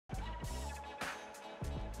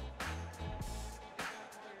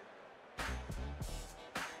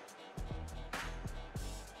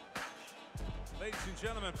Ladies and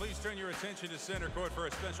gentlemen, please turn your attention to center court for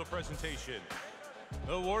a special presentation.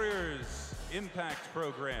 The Warriors Impact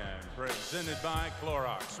Program, presented by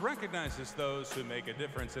Clorox, recognizes those who make a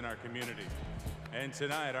difference in our community. And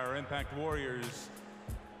tonight, our Impact Warriors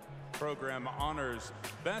program honors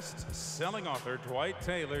best-selling author Dwight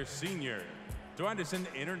Taylor, Sr. Dwight is an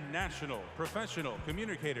international professional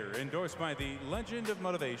communicator endorsed by the legend of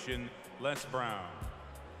motivation, Les Brown.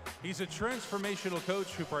 He's a transformational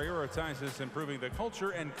coach who prioritizes improving the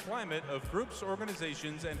culture and climate of groups,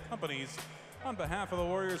 organizations, and companies. On behalf of the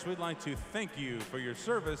Warriors, we'd like to thank you for your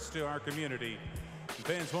service to our community.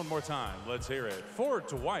 Fans, one more time, let's hear it for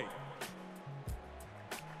Dwight